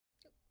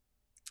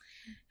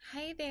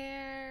Hi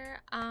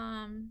there,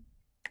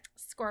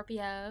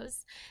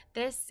 Scorpios.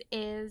 This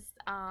is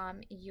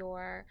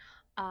your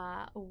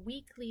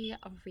weekly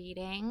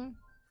reading.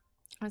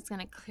 I'm just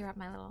gonna clear up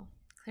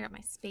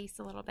my space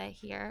a little bit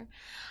here.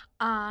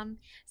 Um,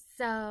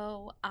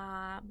 so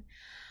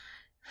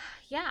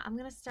yeah, I'm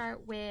gonna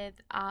start with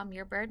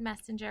your bird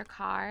messenger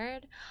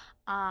card.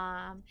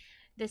 Um,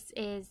 this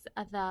is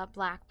the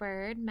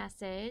Blackbird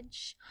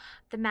message.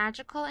 The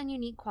magical and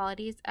unique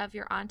qualities of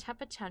your on-top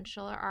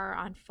potential are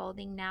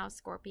unfolding now,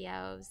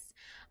 Scorpios.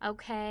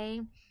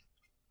 Okay,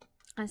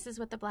 this is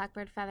what the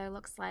blackbird feather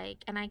looks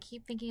like, and I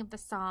keep thinking of the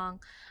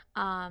song,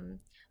 um,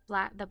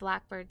 the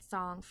Blackbird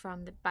song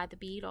from by the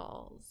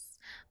Beatles,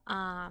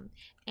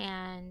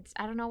 and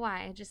I don't know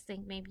why. I just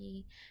think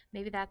maybe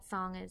that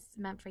song is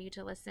meant for you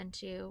to listen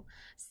to.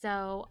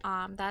 So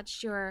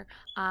that's your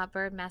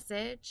bird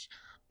message.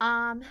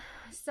 Um,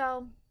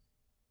 so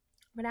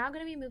we're now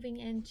going to be moving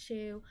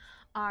into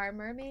our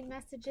mermaid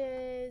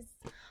messages.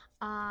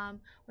 We're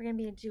going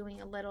to be doing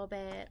a little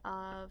bit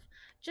of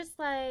just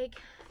like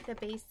the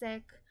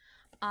basic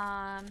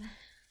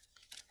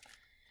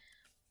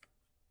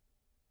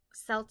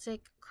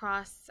Celtic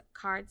cross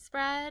card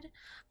spread,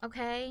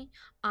 okay?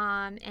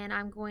 And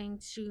I'm going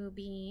to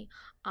be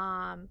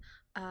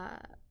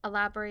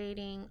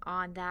elaborating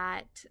on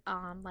that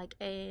like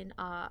in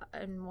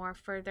more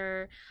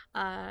further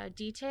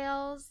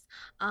details.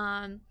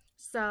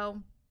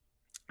 So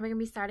we're gonna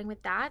be starting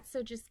with that.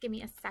 So just give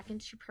me a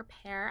second to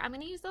prepare. I'm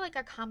gonna use like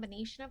a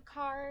combination of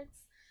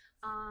cards.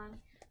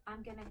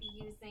 I'm gonna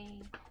be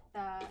using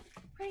the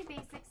pretty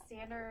basic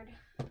standard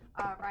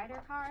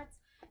rider cards.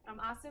 I'm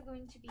also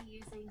going to be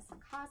using some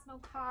Cosmo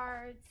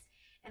cards,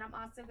 and I'm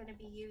also going to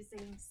be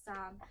using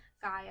some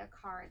Gaia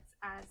cards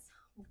as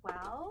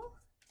well.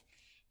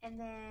 And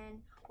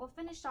then we'll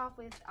finish off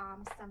with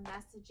some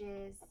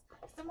messages,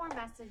 some more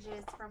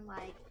messages from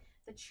like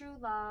the true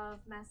love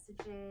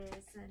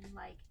messages, and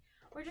like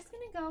we're just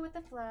going to go with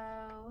the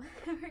flow.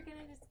 We're going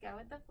to just go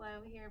with the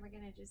flow here. We're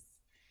going to just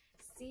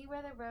see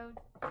where the road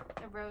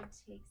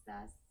takes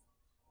us.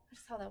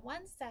 Just hold on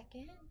one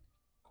second.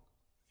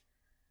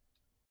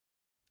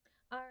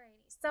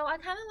 Alrighty, so I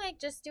kind of like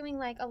just doing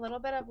like a little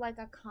bit of like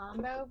a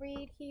combo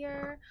read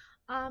here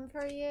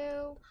for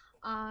you.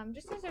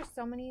 Just because there's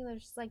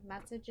like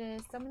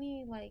messages, so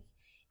many like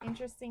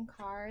interesting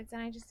cards,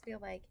 and I just feel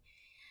like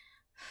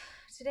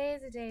today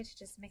is a day to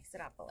just mix it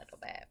up a little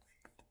bit.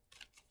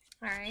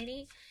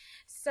 Alrighty,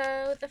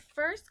 so the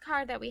first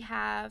card that we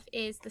have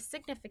is the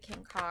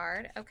significant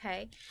card.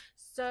 Okay,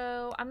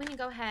 so I'm gonna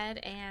go ahead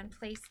and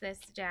place this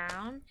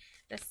down.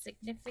 The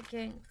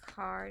significant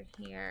card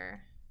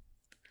here.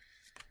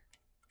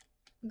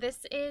 This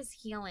is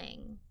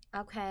healing,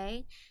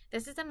 okay?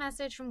 This is a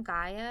message from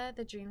Gaia,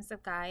 the dreams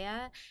of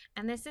Gaia,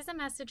 and this is a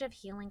message of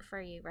healing for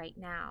you right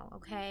now,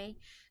 okay?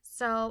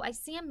 So I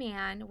see a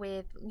man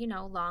with, you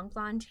know, long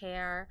blonde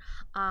hair,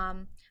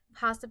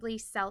 possibly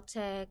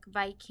Celtic,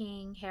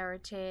 Viking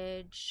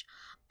heritage.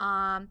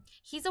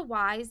 He's a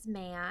wise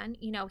man,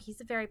 you know,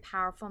 he's a very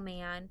powerful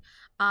man.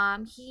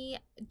 He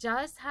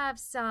does have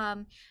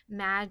some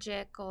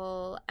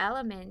magical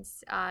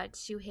elements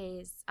to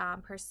his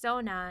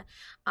persona.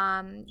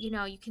 You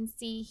know, you can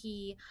see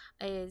he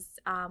is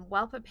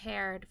well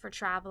prepared for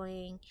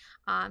traveling.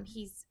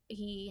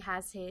 He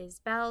has his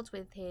belt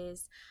with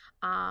his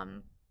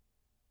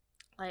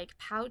like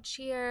pouch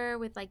here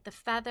with like the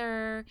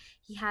feather.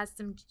 He has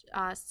some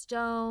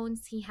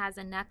stones. He has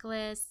a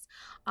necklace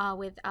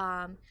with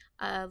a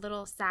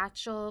little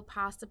satchel,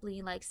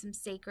 possibly like some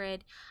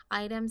sacred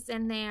items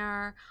in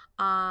there.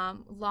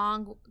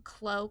 Long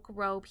cloak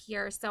robe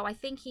here. So I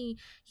think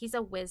he's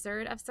a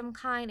wizard of some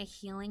kind, a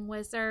healing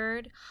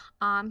wizard.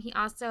 He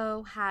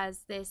also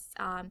has this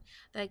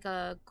like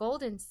a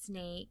golden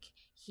snake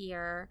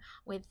here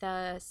with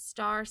the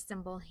star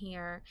symbol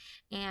here,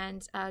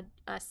 and a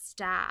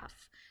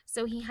staff.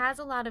 So he has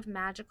a lot of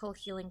magical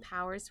healing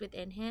powers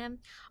within him.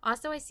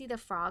 Also, I see the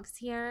frogs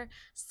here.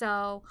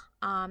 So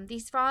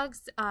these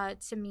frogs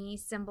to me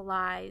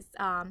symbolize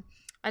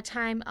a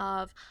time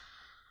of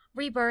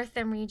rebirth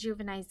and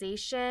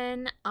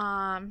rejuvenation.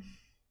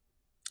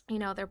 You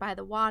know, they're by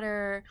the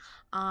water.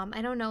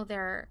 I don't know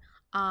their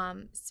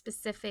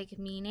specific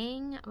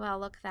meaning. Well, I'll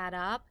look that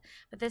up.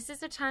 But this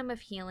is a time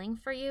of healing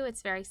for you.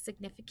 It's very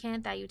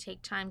significant that you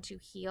take time to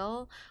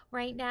heal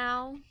right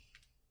now.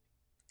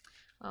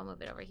 I'll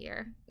move it over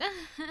here.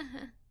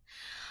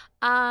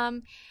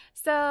 Card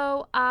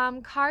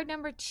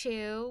number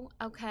 2.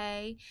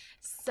 Okay,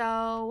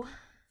 so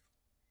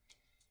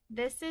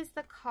this is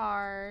the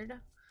card.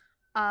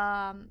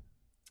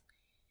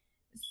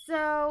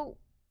 So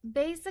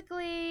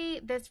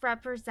basically this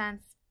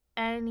represents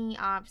any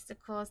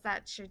obstacles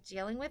that you're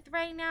dealing with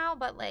right now,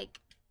 but like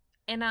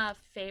in a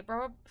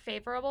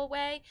favorable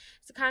way.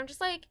 So kind of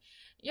just like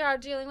you're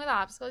dealing with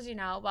obstacles, you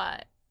know,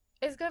 but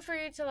it's good for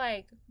you to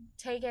like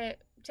take it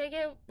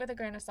with a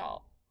grain of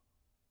salt.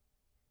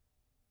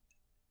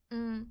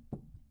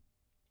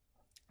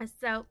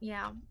 So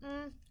yeah,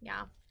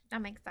 yeah,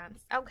 that makes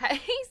sense. Okay,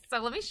 so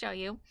let me show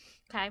you.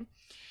 Okay,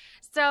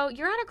 So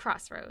you're at a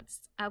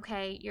crossroads,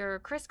 okay? You're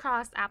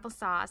crisscross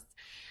applesauce.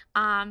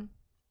 Um,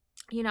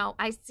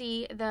 I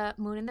see the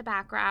moon in the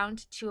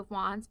background, Two of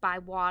Wands by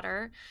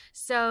water.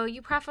 So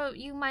you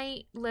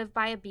might live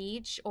by a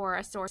beach or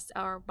a source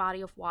or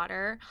body of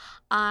water.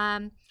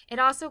 It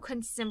also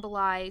can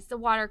symbolize, the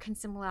water can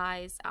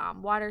symbolize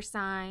water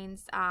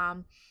signs,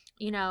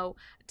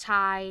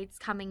 tides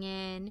coming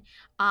in.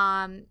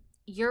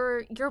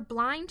 You're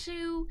blind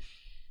to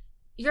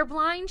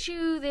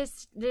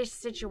this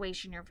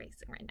situation you're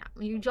facing right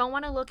now. You don't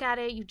want to look at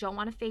it. You don't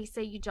want to face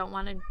it. You don't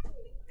want to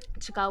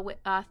go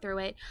through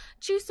it.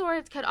 Two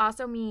swords could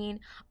also mean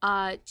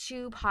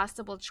two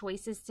possible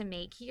choices to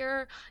make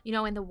here.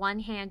 In the one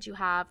hand you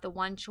have the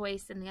one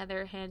choice, in the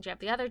other hand you have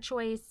the other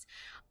choice.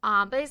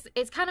 But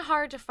it's kind of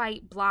hard to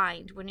fight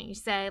blind, wouldn't you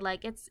say?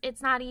 Like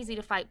it's not easy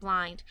to fight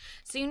blind.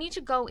 So you need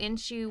to go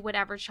into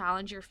whatever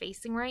challenge you're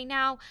facing right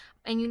now,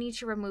 and you need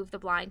to remove the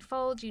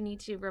blindfold. You need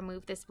to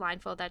remove this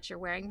blindfold that you're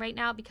wearing right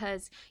now,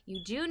 because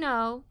you do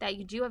know that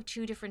you do have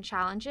two different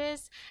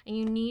challenges, and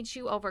you need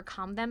to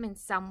overcome them in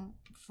some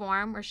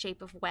form or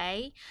shape of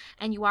way.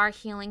 And you are a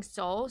healing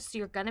soul, so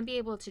you're going to be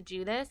able to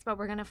do this, but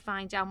we're going to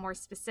find out more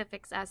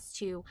specifics as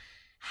to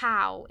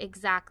how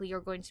exactly you're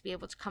going to be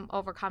able to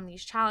overcome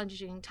these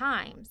challenging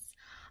times,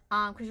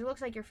 because it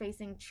looks like you're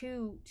facing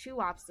two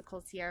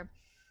obstacles here.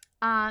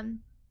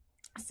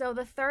 So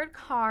the third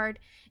card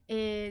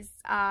is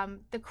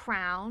the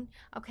crown.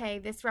 Okay,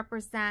 this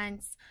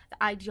represents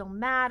the ideal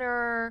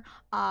matter,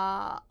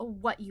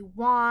 what you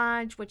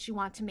want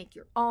to make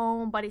your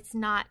own, but it's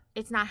not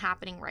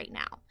happening right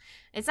now.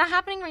 It's not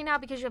happening right now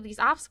because you have these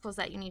obstacles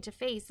that you need to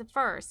face.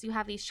 First, you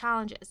have these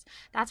challenges.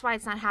 That's why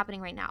it's not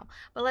happening right now.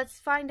 But let's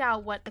find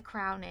out what the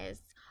crown is.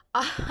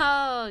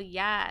 Oh,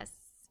 yes.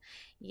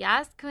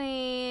 Yes,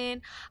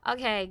 queen.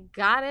 Okay,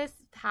 goddess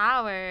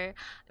power,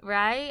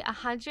 right?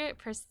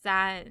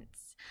 100%.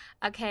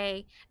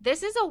 Okay,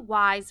 this is a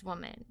wise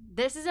woman.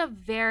 This is a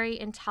very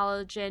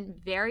intelligent,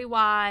 very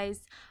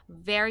wise,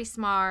 very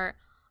smart,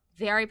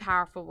 very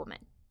powerful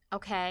woman.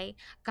 Okay,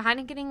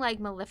 kind of getting like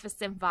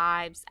Maleficent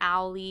vibes,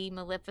 owly,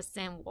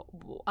 Maleficent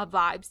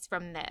vibes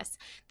from this.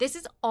 This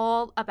is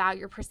all about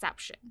your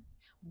perception.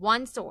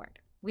 One sword.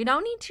 We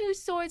don't need two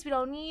swords. We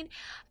don't need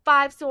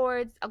 5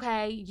 swords,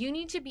 okay? You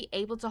need to be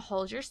able to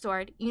hold your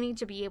sword. You need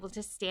to be able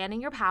to stand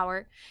in your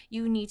power.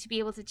 You need to be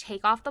able to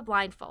take off the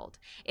blindfold.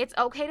 It's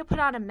okay to put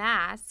on a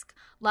mask,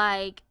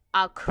 like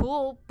a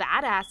cool,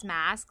 badass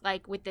mask,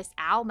 like with this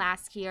owl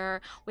mask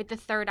here, with the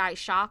third eye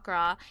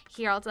chakra.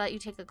 Here, I'll let you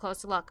take a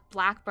closer look.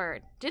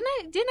 Blackbird. Didn't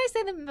I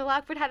say the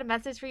blackbird had a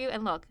message for you?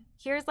 And look,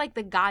 here's like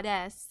the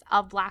goddess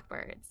of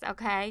blackbirds,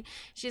 okay?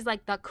 She's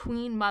like the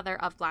queen mother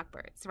of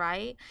blackbirds,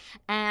 right?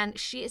 And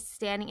she is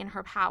standing in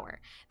her power.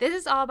 This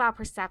is all about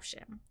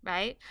perception,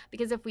 right?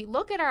 Because if we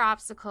look at our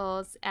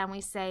obstacles and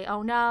we say,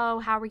 oh no,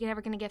 how are we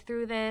ever going to get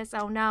through this?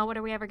 Oh no, what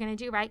are we ever going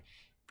to do, right?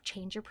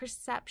 Change your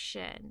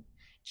perception.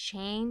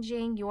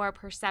 Changing your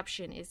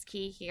perception is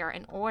key here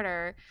in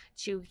order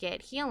to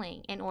get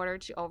healing, in order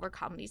to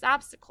overcome these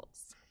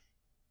obstacles.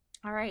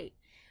 All right,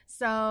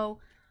 so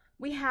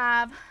we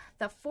have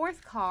the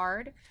fourth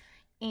card,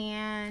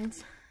 and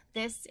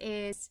this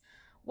is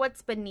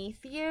what's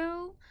beneath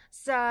you.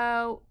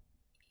 So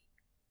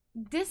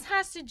this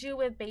has to do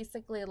with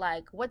basically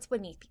like what's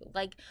beneath you.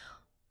 Like,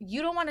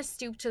 you don't want to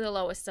stoop to the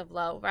lowest of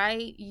low,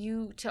 right?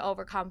 To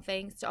overcome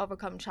things, to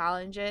overcome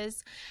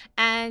challenges.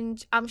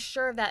 And I'm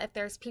sure that if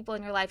there's people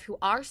in your life who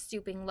are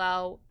stooping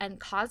low and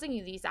causing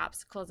you these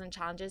obstacles and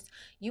challenges,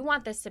 you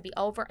want this to be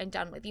over and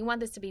done with. You want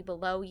this to be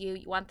below you.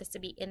 You want this to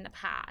be in the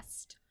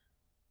past.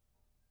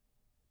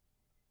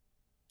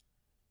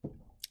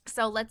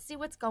 So let's see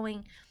what's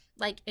going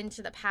like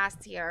into the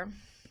past here.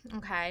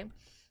 Okay.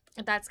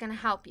 That's going to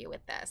help you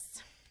with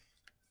this.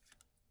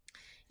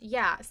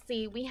 Yeah,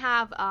 see, we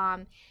have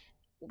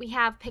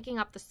picking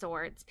up the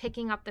swords,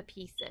 picking up the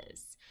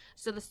pieces.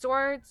 So the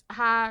swords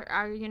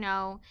are,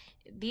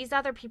 these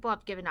other people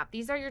have given up.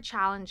 These are your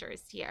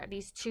challengers here.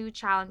 These 2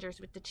 challengers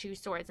with the 2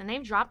 swords, and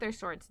they've dropped their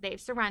swords. They've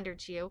surrendered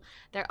to you.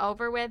 They're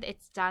over with.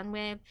 It's done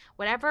with.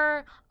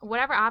 Whatever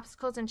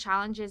obstacles and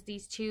challenges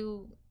these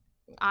 2,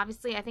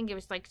 obviously, I think it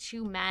was like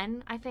 2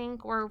 men, I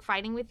think, were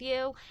fighting with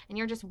you, and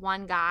you're just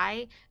one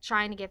guy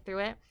trying to get through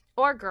it,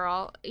 or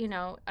girl,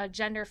 a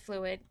gender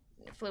fluid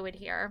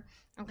here.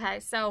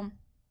 Okay, so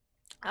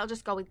I'll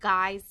just go with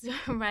guys,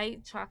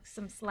 right? Talk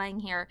some slang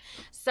here.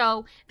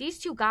 So these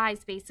 2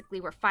 guys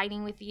basically were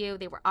fighting with you.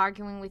 They were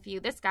arguing with you.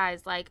 This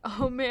guy's like,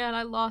 oh man,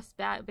 I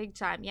lost big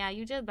time. Yeah,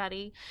 you did,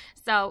 buddy.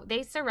 So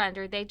they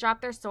surrendered. They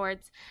dropped their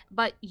swords,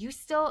 but you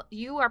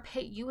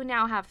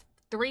now have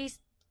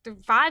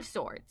 5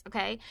 swords,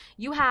 okay?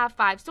 You have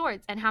 5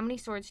 swords. And how many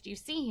swords do you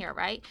see here,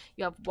 right?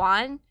 You have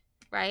 1,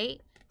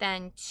 right?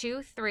 Then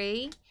 2,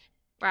 3,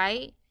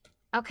 right?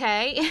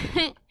 Okay.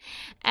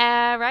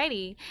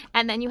 Alrighty.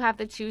 And then you have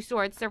the 2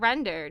 swords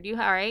surrendered. All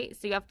right.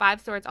 So you have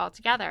 5 swords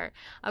altogether.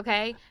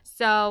 Okay.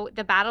 So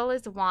the battle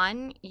is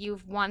won.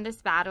 You've won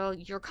this battle.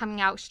 You're coming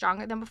out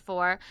stronger than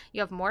before. You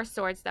have more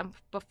swords than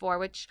before,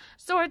 which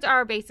swords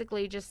are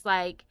basically just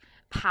like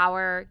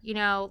power, you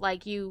know,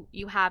 like you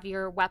have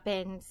your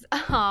weapons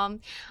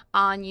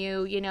on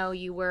you, you know,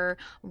 you were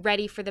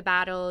ready for the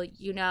battle,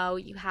 you know,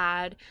 you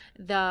had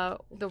the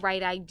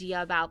right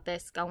idea about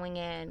this going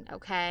in,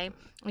 okay?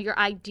 Your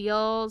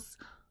ideals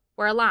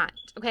were aligned,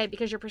 okay?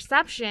 Because your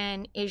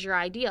perception is your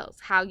ideals,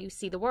 how you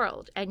see the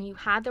world. And you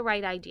had the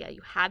right idea,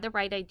 you had the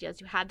right ideas,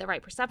 you had the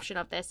right perception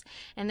of this.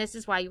 And this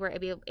is why you were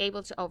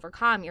able to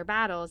overcome your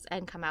battles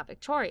and come out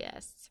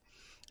victorious,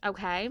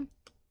 okay?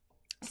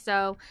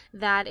 So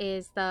that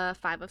is the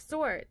Five of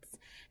Swords.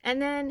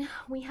 And then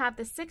we have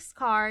the sixth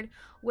card,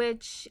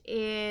 which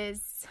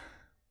is,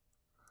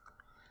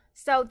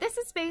 so this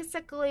is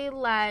basically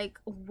like,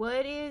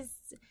 what is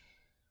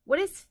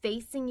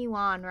facing you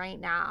on right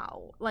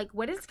now? Like,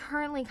 what is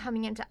currently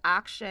coming into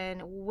action?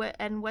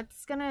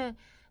 What's gonna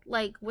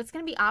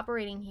be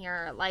operating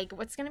here? Like,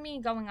 what's gonna be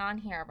going on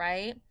here,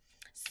 right?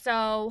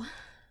 So,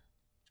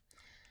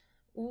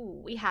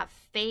 ooh, we have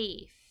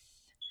faith.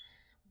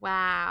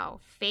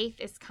 Wow, faith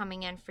is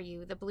coming in for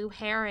you. The blue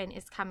heron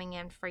is coming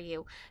in for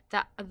you.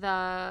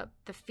 The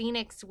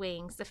phoenix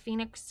wings, the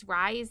phoenix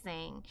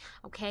rising.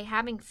 Okay,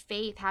 having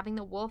faith, having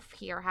the wolf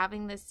here,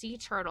 having the sea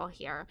turtle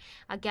here.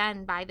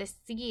 Again, by the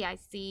sea, I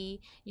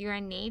see you're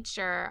in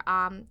nature.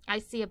 I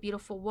see a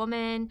beautiful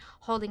woman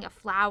holding a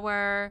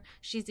flower.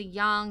 She's a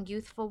young,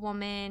 youthful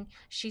woman.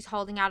 She's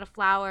holding out a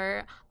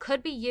flower.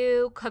 Could be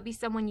you, could be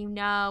someone you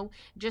know,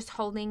 just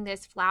holding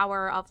this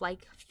flower of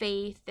like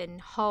faith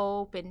and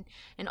hope and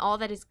all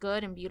that is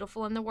good and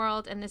beautiful in the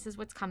world. And this is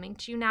what's coming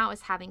to you now,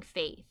 is having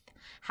faith,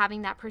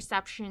 having that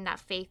perception that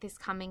faith is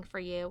coming for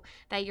you,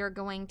 that you're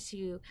going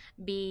to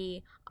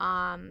be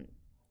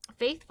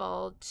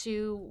faithful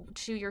to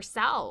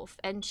yourself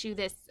and to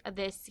this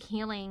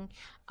healing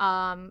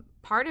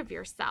part of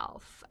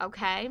yourself,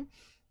 okay?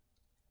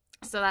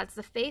 So that's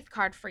the faith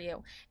card for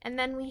you. And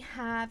then we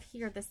have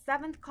here the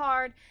seventh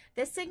card.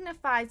 This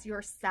signifies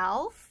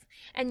yourself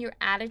and your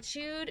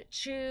attitude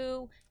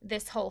to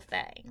this whole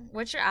thing.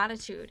 What's your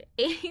attitude?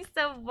 Ace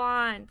of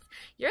Wands.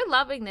 You're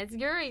loving this.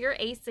 You're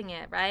acing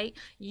it, right?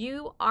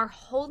 You are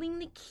holding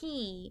the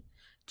key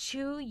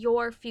to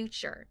your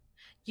future.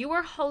 You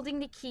are holding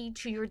the key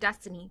to your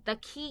destiny. The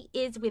key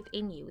is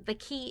within you. The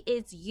key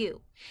is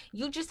you.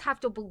 You just have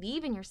to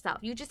believe in yourself.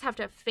 You just have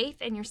to have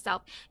faith in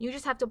yourself. You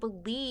just have to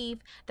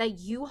believe that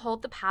you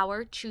hold the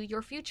power to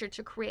your future,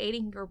 to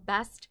creating your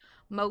best,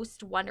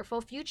 most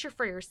wonderful future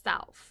for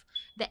yourself.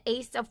 The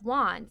Ace of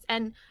Wands.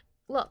 And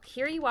look,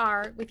 here you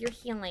are with your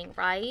healing,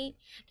 right?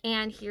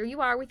 And here you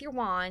are with your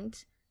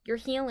wand, your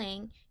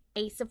healing,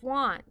 Ace of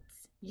Wands.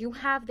 You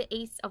have the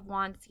Ace of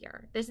Wands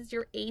here. This is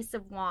your Ace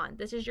of Wands.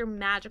 This is your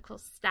magical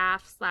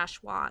staff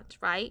 / wand,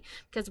 right?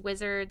 Because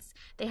wizards,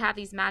 they have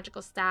these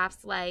magical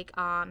staffs like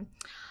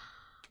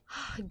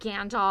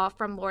Gandalf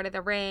from Lord of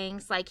the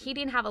Rings. Like, he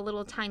didn't have a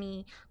little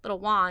tiny little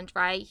wand,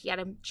 right? He had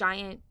a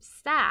giant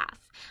staff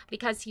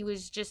because he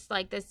was just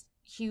like this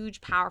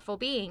huge powerful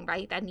being,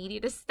 right, that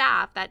needed a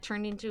staff that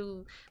turned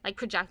into like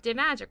projected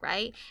magic,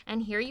 right?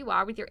 And here you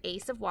are with your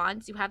Ace of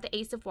Wands. You have the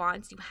Ace of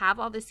Wands. You have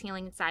all this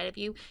healing inside of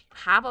you. You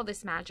have all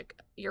this magic.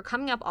 You're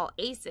coming up all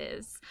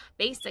aces,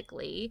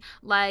 basically.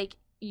 Like,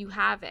 you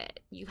have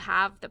it. You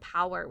have the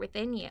power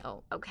within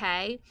you,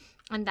 okay?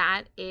 And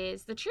that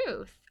is the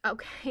truth,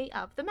 okay,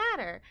 of the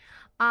matter.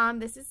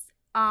 This is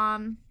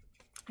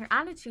your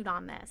attitude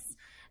on this.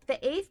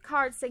 The eighth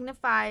card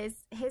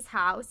signifies his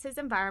house, his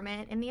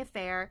environment, and the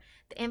affair,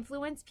 the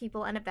influence,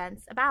 people, and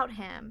events about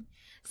him.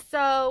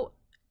 So,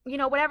 you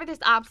know, whatever this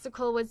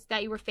obstacle was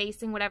that you were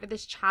facing, whatever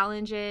this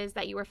challenge is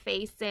that you were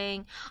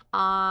facing,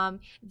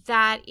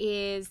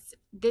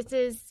 this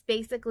is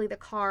basically the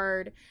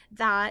card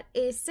that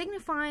is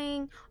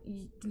signifying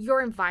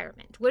your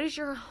environment. What is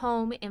your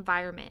home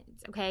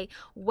environment, okay?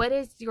 What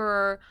is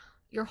your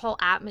whole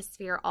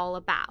atmosphere all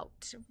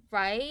about,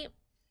 right?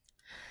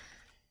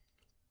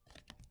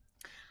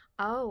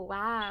 Oh,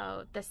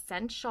 wow. The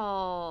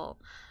Essential.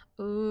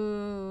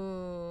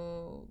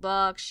 Ooh,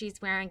 look,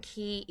 she's wearing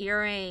key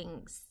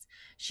earrings.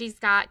 She's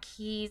got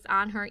keys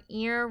on her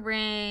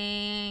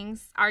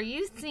earrings. Are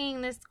you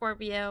seeing this,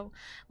 Scorpio?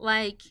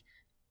 Like,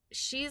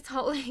 she's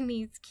holding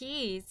these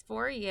keys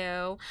for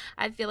you.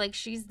 I feel like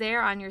she's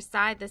there on your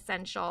side, the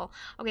Essential.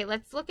 Okay,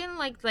 let's look in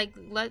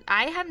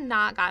I have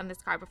not gotten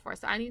this card before,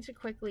 so I need to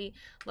quickly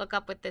look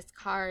up what this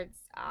card's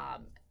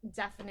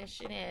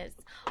definition is.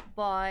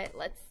 But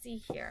let's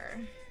see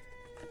here.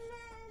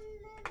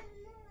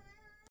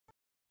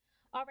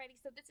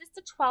 Alrighty, so this is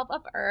the 12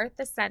 of Earth,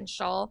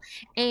 Essential,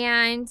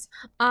 and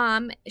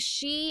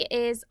she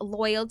is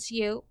loyal to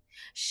you.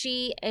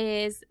 She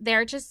is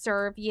there to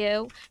serve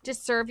you, to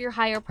serve your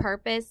higher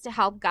purpose, to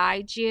help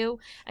guide you.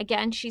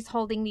 Again, she's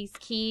holding these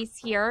keys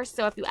here.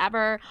 So if you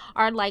ever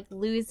are like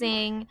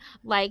losing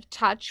like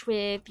touch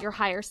with your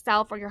higher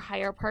self or your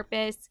higher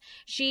purpose,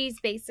 she's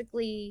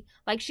basically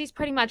like, she's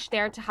pretty much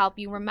there to help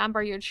you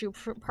remember your true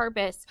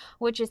purpose,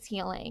 which is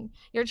healing.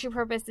 Your true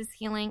purpose is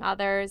healing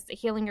others,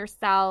 healing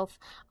yourself,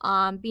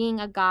 being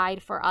a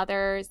guide for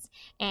others,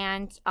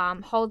 and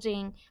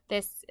holding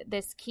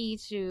this key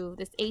to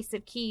this Ace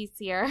of Keys keys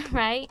here,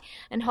 right?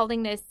 And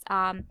holding this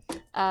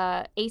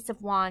Ace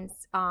of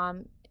Wands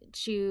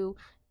to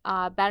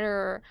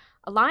better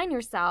align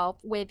yourself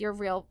with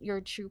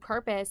your true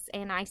purpose.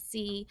 And I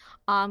see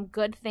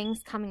good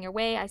things coming your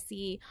way. I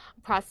see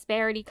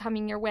prosperity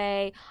coming your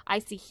way. I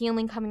see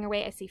healing coming your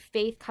way. I see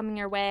faith coming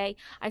your way.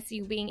 I see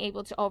you being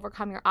able to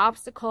overcome your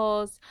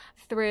obstacles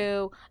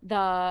through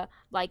the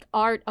like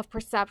art of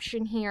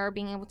perception here,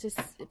 being able to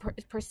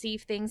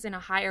perceive things in a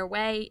higher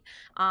way,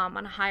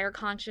 on a higher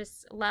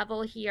conscious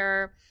level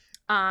here.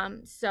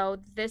 So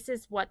this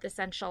is what the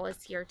Essential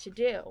is here to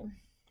do.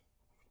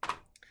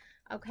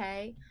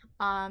 Okay,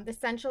 the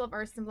Essential of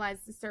Earth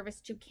symbolizes the service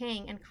to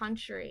king and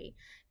country.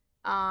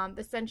 The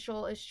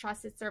Essential is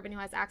trusted servant who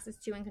has access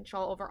to and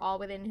control over all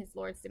within his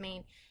Lord's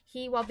domain.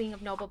 He, while being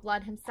of noble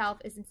blood himself,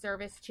 is in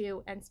service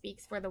to and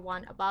speaks for the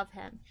one above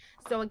him.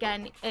 So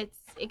again, it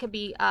could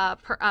be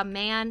a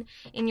man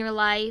in your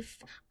life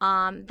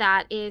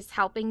that is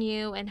helping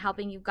you and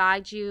helping you,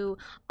 guide you,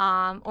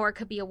 or it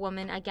could be a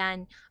woman.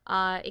 Again,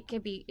 it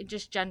could be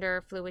just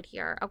gender fluid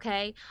here,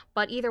 okay?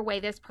 But either way,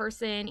 this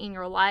person in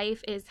your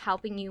life is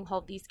helping you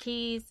hold these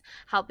keys,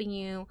 helping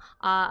you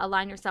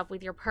align yourself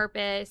with your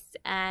purpose,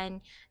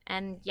 and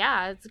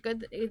yeah, it's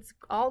good. It's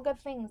all good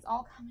things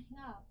all coming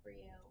up for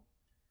you.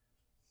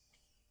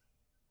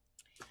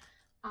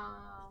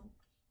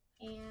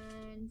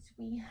 And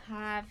we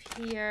have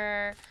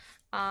here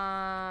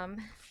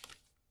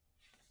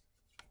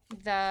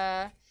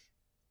the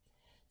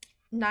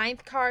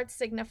 9th card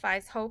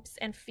signifies hopes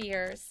and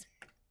fears.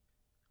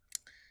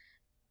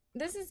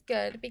 This is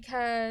good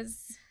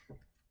because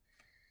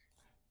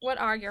what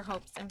are your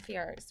hopes and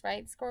fears,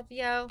 right,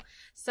 Scorpio?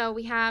 So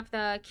we have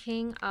the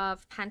King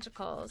of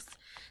Pentacles.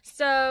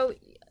 So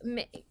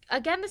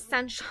again, the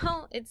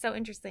Essential, it's so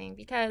interesting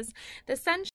because the Essential